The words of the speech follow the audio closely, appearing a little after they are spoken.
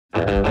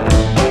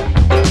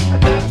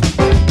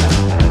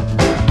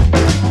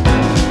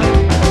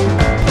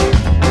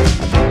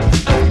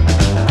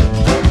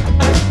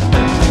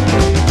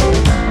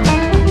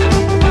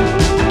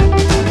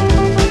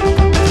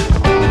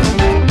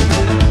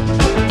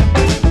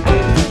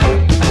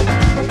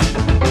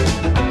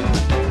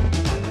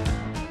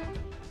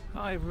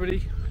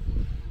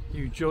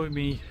you join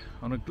me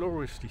on a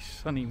gloriously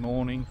sunny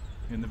morning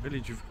in the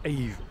village of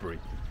Avebury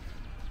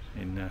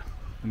in the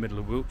middle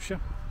of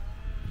Wiltshire.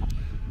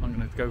 I'm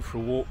going to go for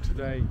a walk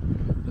today.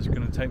 That's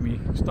going to take me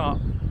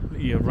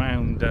startly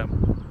around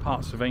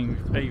parts of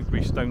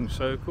Avebury Stone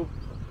Circle,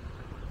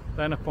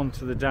 then up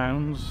onto the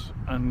Downs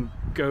and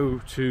go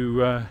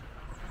to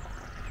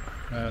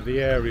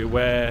the area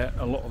where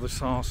a lot of the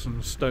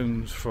sarsen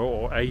stones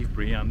for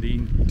Avebury and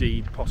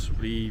indeed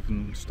possibly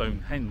even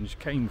Stonehenge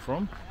came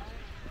from,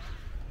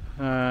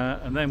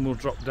 and then we'll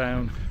drop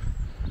down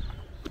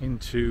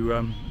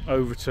into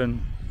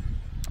Overton,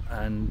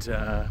 and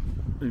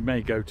we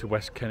may go to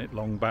West Kennett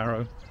Long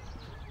Barrow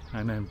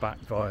and then back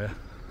via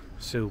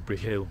Silbury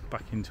Hill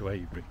back into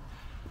Avebury.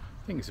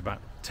 I think it's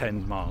about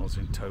 10 miles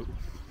in total.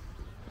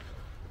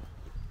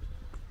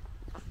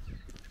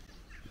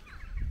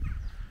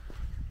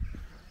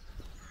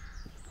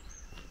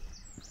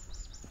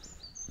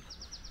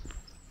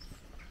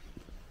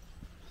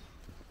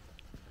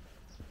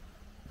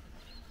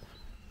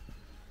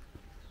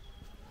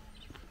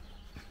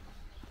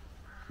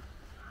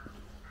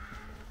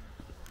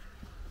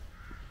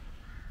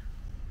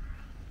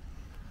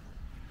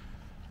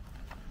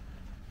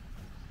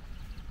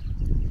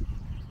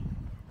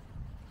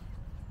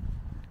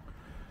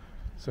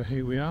 So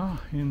here we are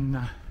in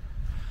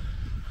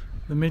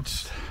the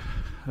midst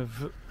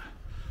of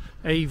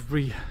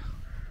Avebury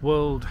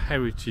World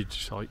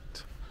Heritage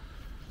Site.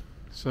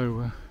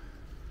 So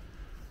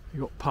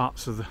you've got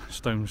parts of the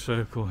stone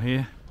circle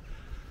here,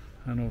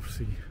 and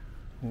obviously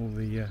all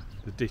the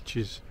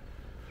ditches,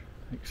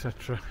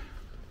 etc.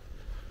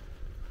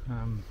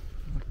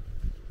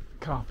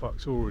 Car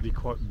park's already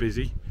quite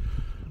busy.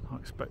 I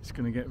expect it's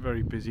going to get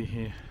very busy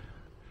here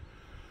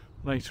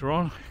later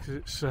on because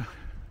it's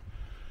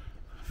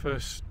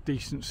first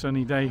decent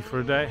sunny day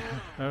for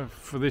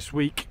for this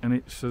week, and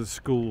it's a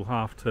school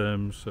half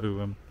term,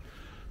 so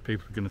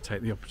people are going to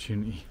take the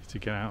opportunity to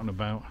get out and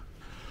about.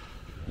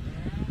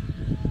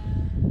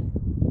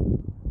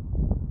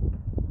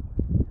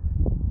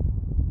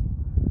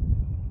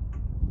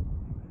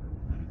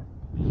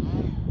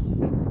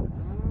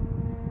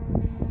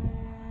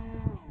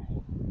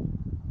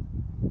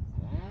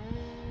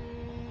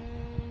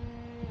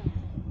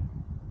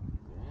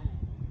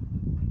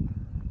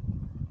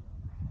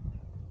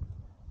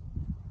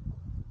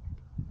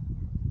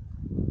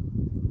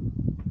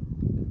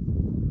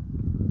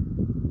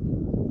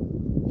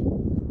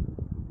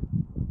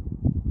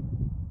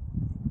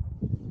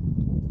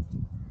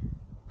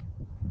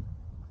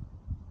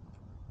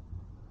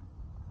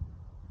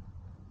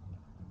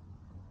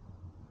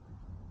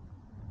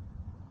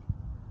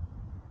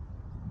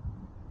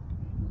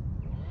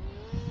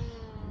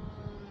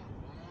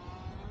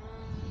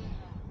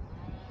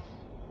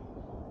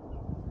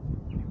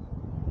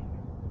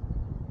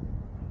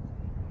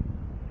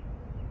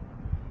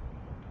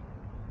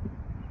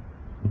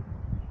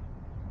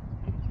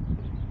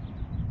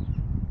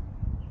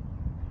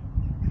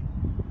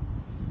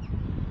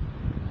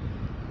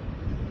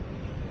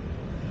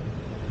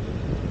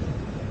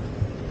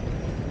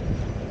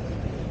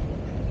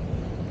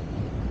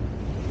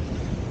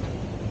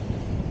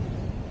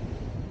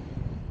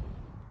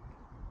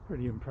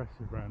 Pretty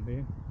impressive around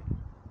here.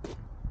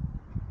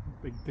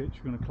 Big ditch.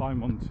 We're going to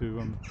climb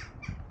onto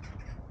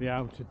the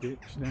outer ditch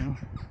now,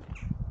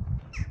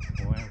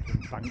 or outer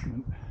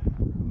embankment,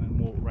 and then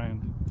walk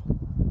round.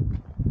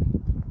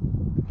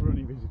 We're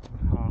only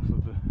visiting half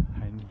of the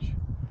henge.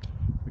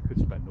 We could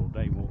spend all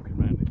day walking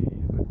around it here,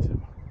 but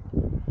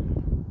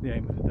the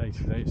aim of the day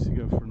today is to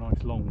go for a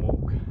nice long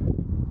walk.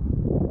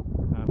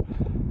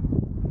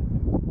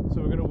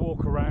 So we're going to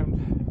walk around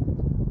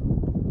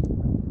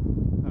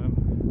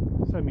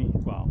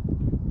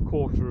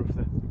quarter of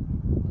the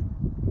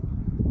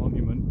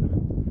monument,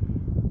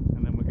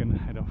 and then we're going to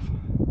head off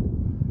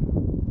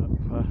up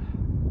a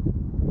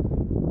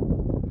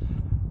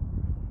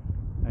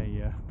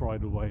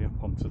bridleway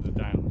up onto the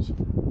Downs in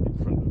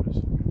front of us.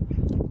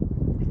 Interesting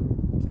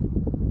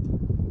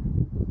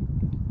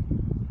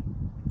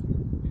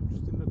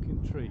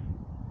looking tree,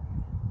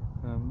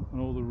 and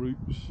all the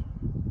roots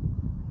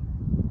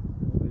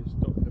is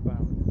dotted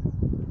about.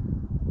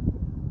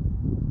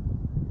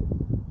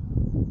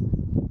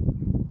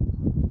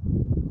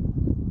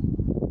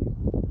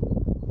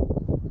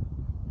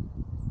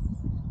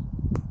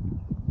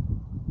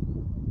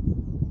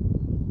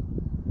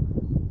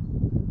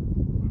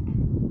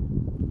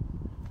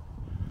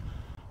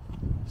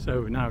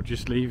 So we're now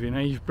just leaving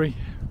Avebury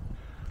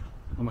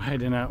and we're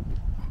heading out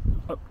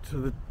up to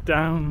the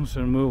Downs,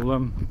 and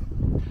we'll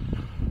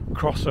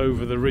cross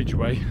over the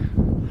ridgeway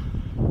and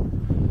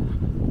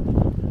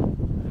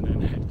then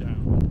head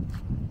down.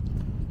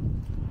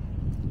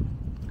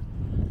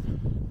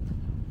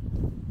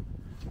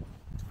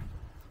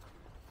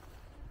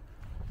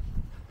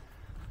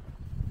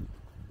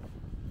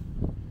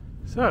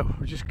 So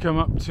we've just come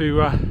up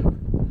to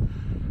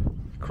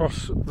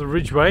cross the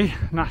Ridgeway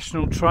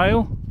National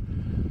Trail.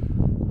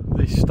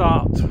 The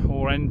start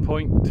or end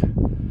point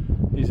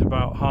is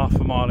about half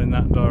a mile in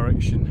that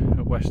direction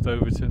at West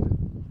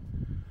Overton,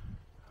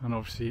 and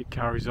obviously it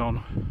carries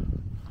on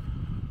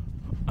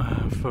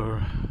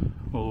for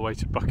all the way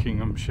to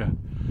Buckinghamshire.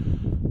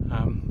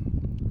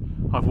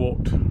 I've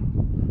walked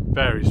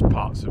various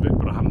parts of it,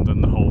 but I haven't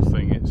done the whole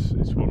thing.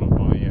 It's one of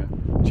my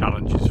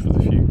challenges for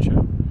the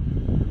future.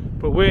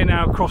 But we're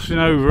now crossing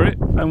over it,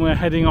 and we're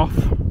heading off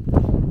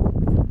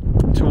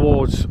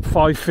towards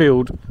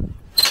Fyfield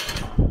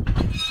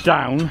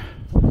Down.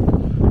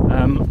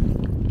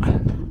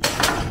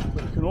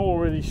 We can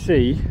already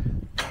see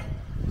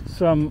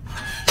some,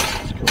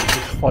 let's go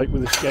this fight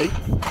with escape,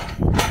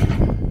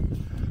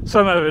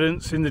 some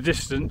evidence in the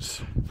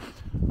distance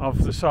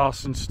of the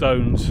sarsen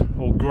stones,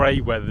 or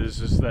grey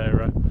weathers as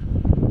they're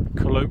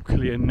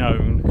colloquially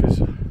known,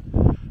 because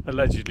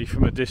allegedly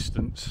from a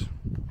distance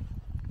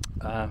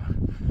they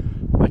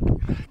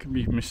can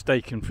be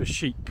mistaken for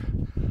sheep,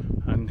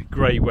 and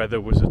grey weather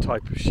was a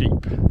type of sheep,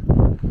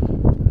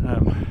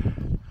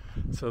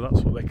 so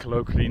that's what they're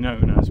colloquially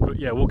known as. But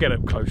yeah, we'll get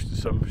up close to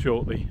some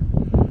shortly.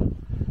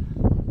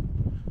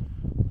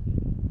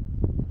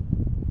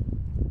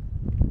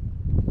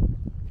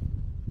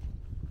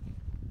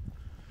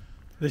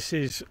 This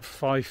is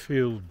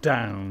Fyfield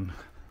Down.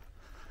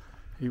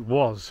 It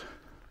was,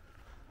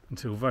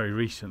 until very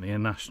recently, a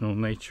national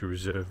nature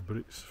reserve, but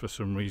it's for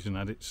some reason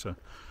had its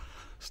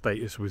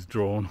status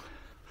withdrawn.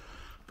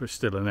 But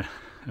still an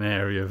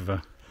area of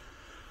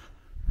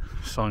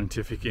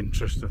scientific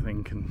interest, I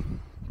think, and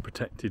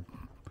protected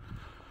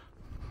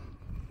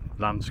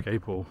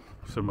landscape, or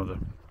some other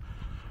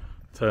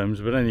terms.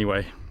 But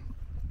anyway,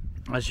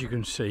 as you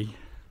can see,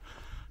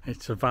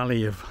 it's a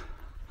valley of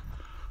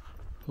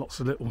lots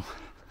of little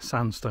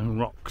sandstone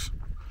rocks.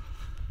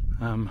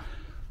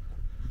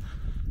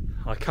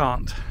 I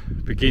can't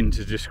begin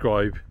to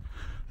describe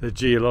the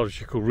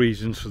geological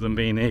reasons for them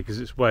being here, because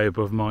it's way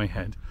above my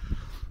head.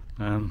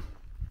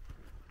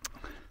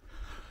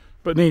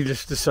 But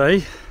needless to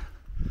say,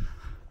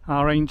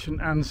 our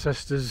ancient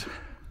ancestors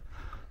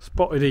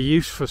spotted a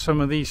use for some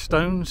of these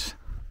stones.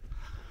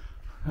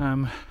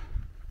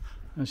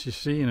 As you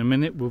see in a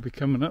minute, we'll be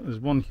coming up. There's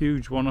one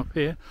huge one up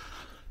here.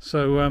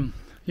 So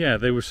yeah,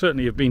 they would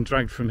certainly have been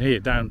dragged from here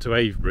down to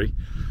Avebury.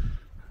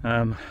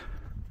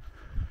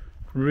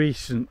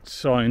 Recent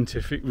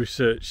scientific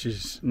research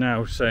is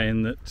now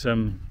saying that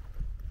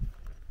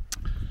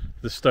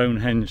the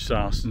Stonehenge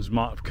sarsens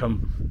might have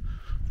come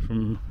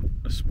from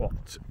a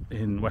spot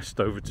in West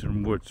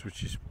Overton woods,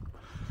 which is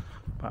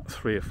about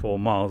 3 or 4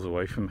 miles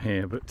away from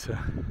here. But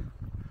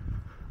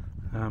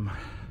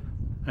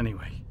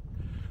anyway,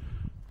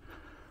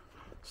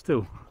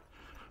 still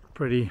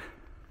pretty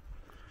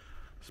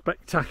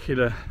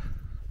spectacular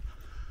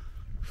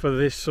for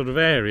this sort of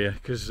area,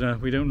 because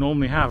we don't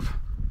normally have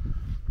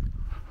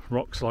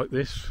rocks like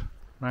this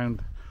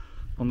around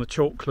on the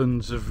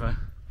chalklands of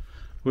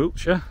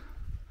Wiltshire.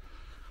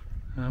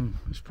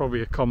 It's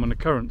probably a common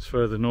occurrence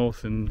further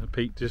north in the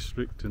Peak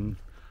District and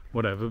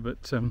whatever,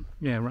 but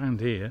yeah, around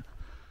here,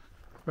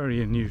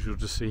 very unusual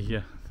to see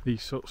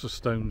these sorts of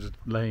stones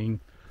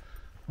laying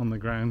on the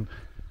ground.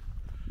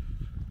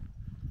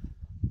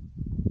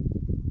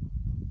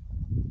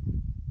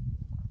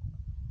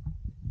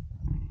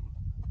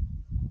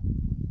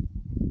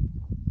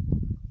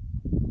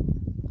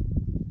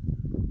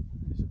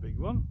 There's a big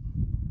one,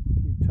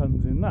 a few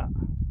tons in that.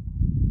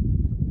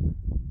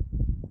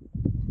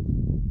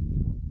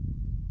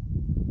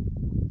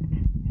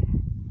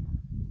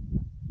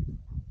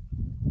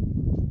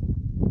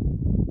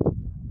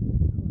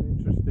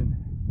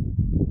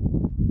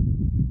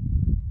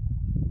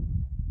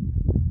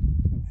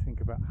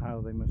 How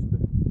they must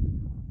have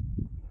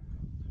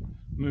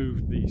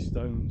moved these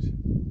stones, and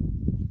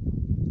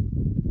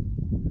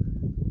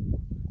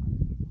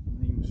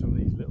even some of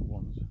these little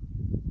ones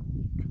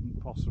couldn't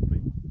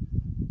possibly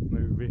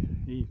move it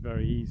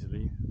very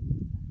easily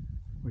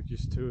with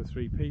just 2 or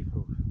 3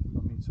 people.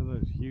 I mean, so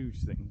those huge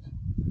things,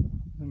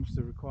 they must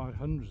have required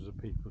hundreds of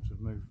people to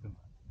move them,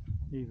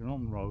 even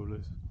on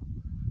rollers.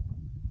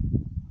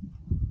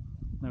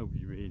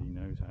 Nobody really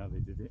knows how they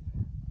did it.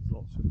 There's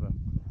lots of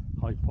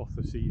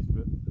hypotheses,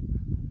 but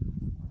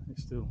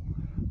it's still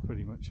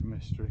pretty much a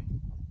mystery.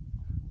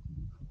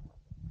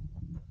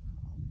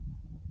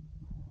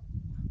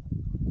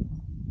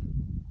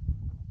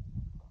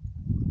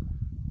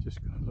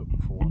 Just going to look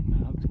for one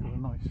now. It's got a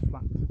nice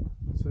flat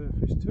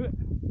surface to it.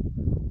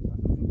 I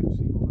think I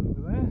see one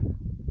over there,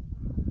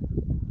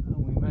 and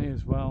we may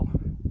as well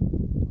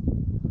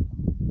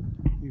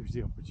use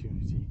the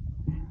opportunity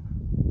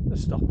to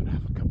stop and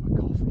have a cup of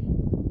coffee.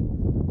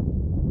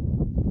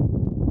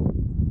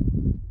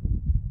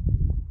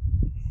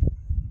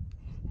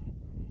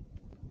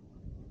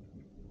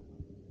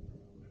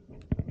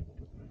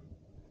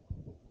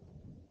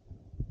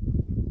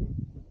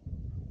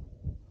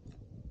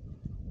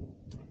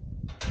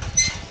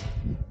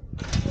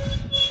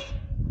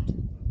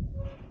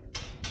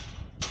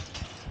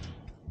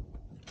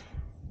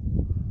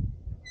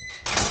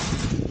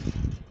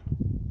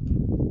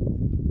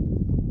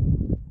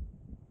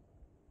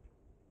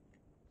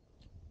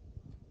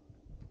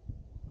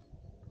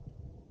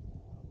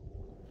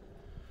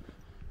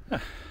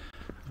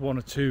 one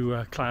or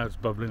two clouds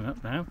bubbling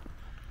up now.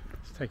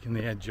 It's taking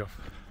the edge off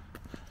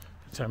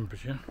the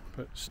temperature,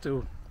 but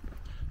still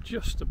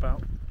just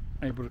about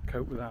able to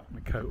cope without my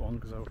coat on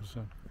because I was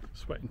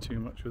sweating too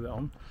much with it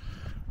on.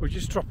 We're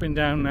just dropping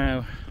down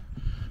now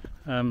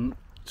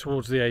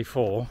towards the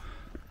A4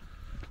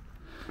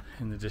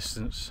 in the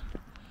distance.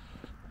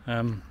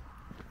 And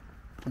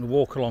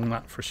walk along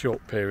that for a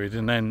short period,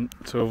 and then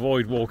to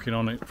avoid walking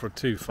on it for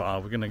too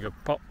far, we're going to go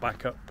pop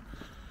back up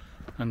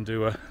and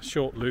do a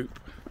short loop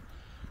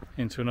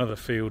into another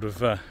field of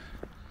the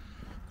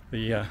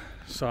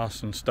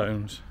sarsen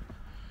stones,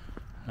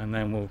 and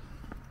then we'll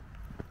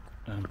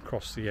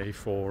cross the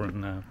A4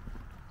 and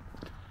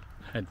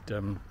head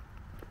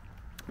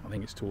I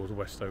think it's towards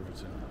West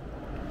Overton.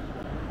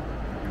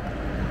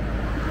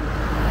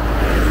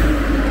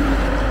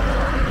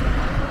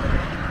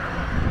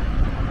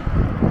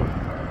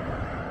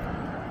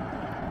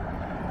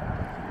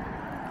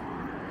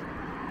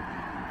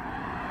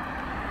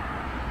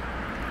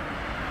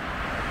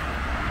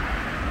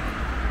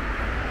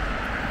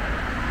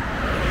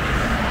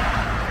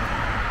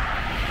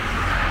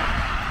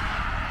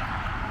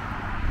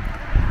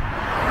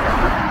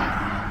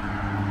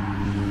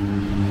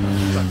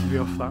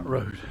 Off that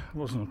road. It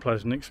wasn't a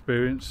pleasant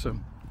experience.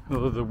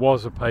 Although there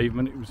was a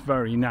pavement, it was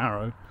very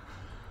narrow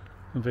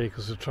and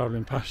vehicles are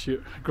travelling past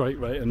you at a great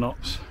rate of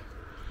knots.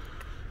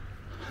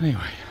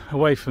 Anyway,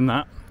 away from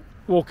that,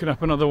 walking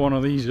up another one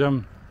of these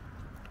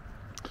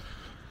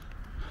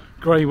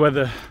grey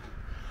weather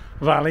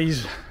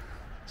valleys,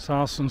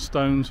 sarsen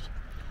stones.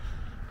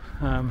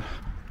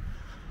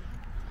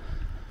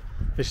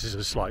 This is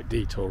a slight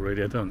detour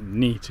really. I don't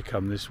need to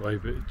come this way,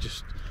 but it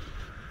just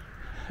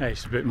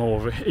it's a bit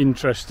more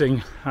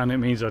interesting, and it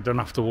means I don't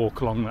have to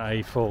walk along the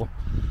A4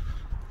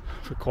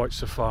 for quite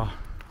so far.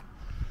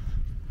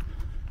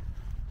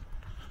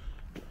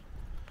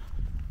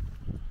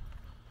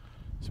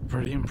 It's a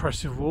pretty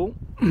impressive wall.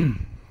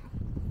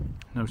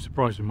 No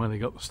surprising where they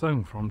got the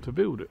stone from to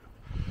build it,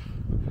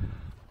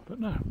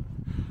 but no,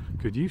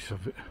 good use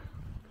of it.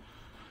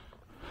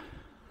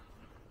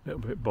 A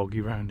little bit boggy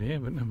round here,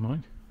 but never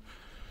mind.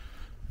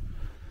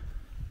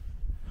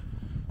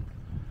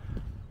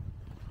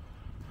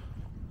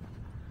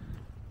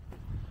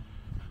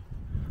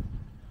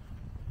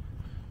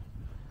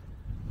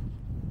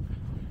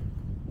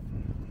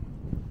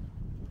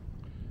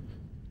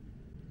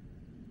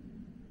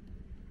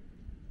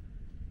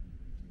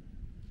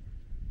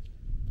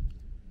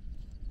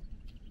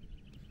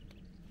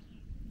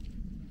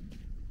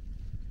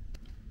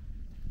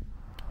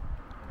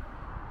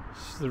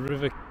 The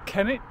River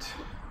Kennett,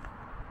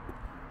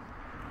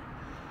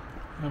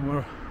 and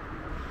we're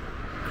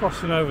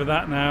crossing over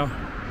that now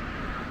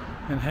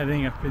and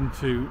heading up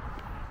into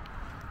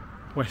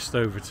West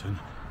Overton.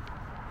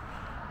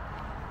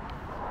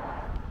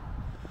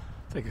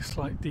 Take a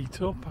slight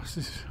detour past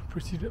this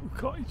pretty little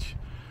cottage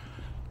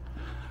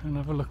and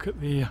have a look at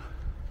the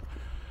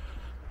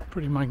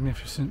pretty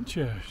magnificent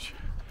church.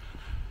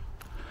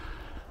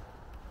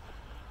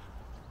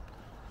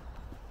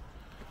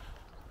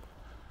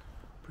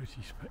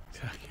 Pretty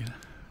spectacular.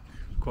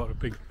 Quite a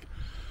big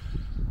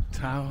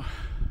tower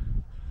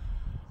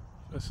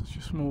for such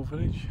a small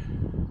village.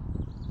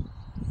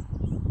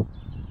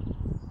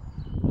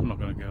 I'm not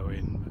going to go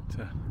in,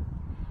 but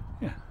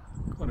yeah,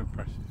 quite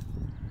impressive.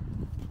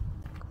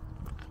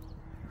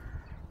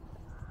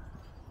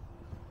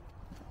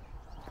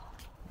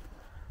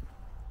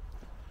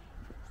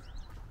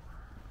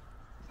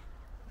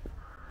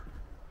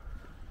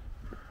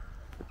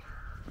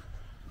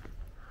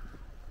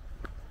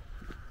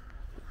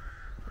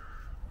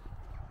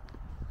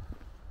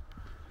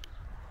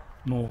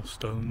 More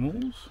stone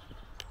walls.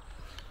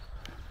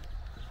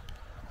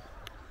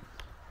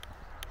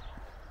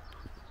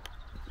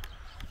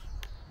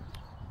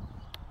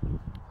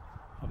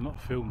 I've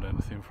not filmed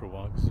anything for a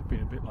while because it's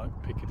been a bit like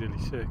Piccadilly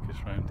Circus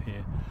around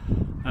here.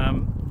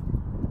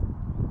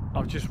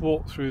 I've just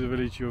walked through the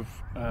village of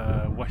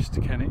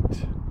West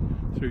Kennett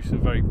through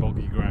some very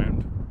boggy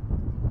ground,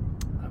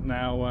 and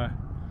now I'm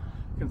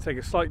going to take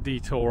a slight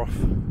detour off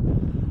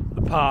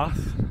the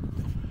path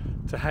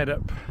to head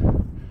up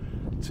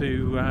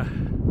to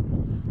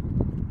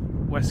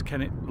West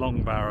Kennett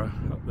Long Barrow,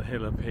 up the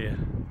hill up here,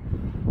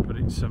 but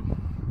it's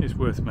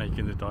worth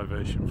making the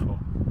diversion for.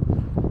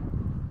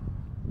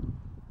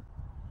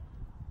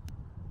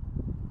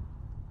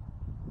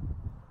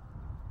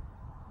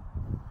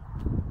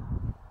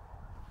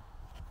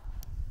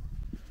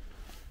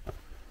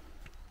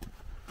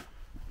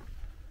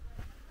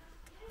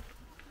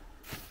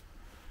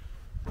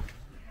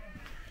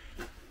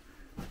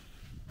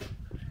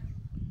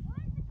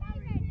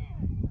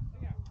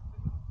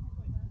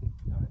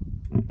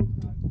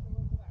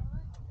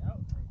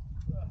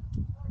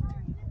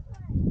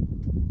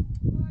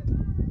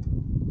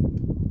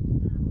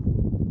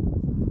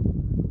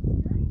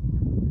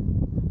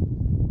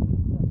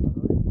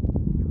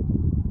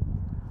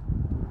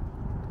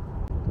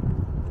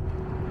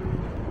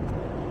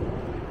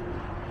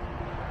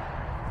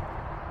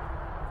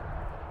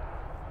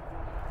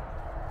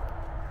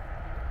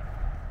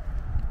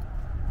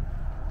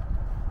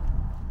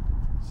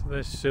 So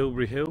there's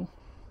Silbury Hill,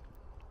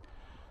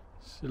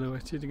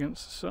 silhouetted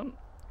against the sun.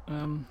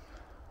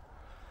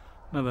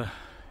 Another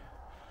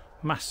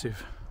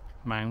massive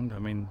mound. I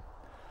mean,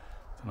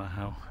 I don't know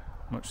how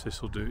much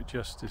this will do it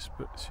justice,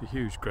 but it's a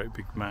huge, great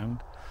big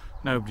mound.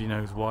 Nobody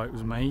knows why it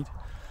was made.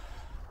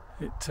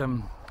 It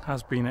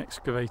has been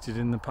excavated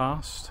in the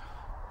past.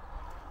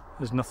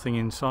 There's nothing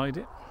inside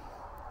it.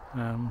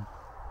 So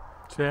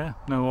yeah,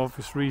 no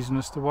obvious reason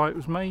as to why it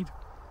was made.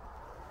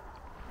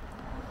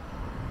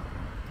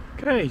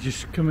 Okay,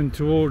 just coming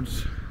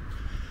towards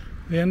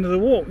the end of the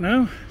walk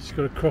now. Just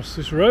got to cross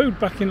this road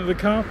back into the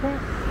car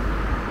park.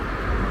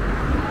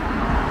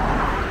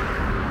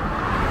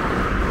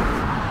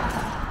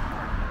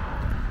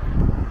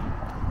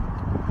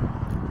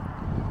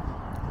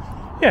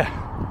 Yeah,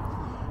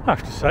 I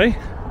have to say,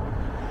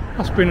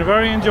 that's been a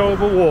very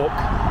enjoyable walk.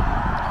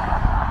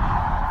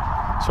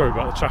 Sorry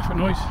about the traffic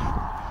noise.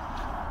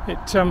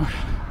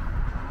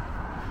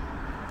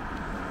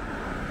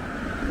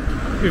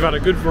 We've had a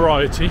good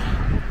variety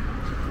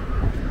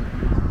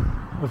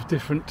of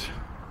different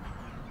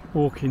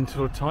walking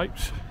tour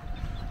types.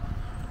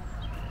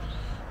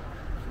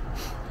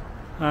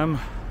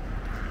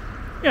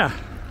 Yeah,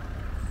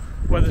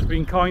 weather's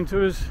been kind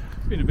to us.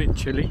 It's been a bit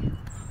chilly,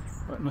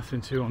 but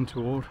nothing too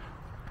untoward.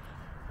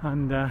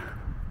 And yeah,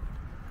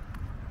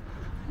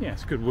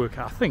 it's a good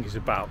workout. I think it's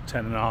about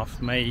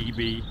 10.5,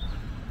 maybe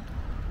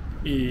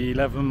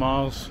 11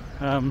 miles.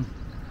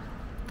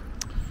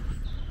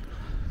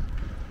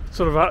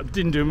 Sort of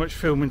didn't do much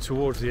filming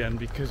towards the end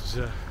because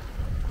there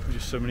were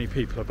just so many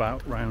people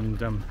about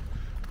round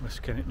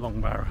West Kennett Long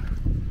Barrow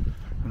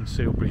and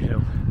Silbury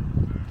Hill.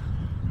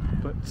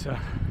 But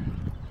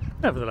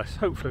nevertheless,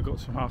 hopefully I got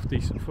some half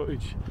decent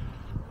footage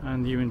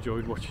and you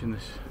enjoyed watching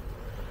this.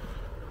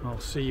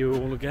 I'll see you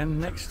all again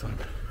next time.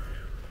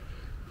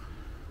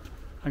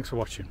 Thanks for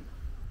watching.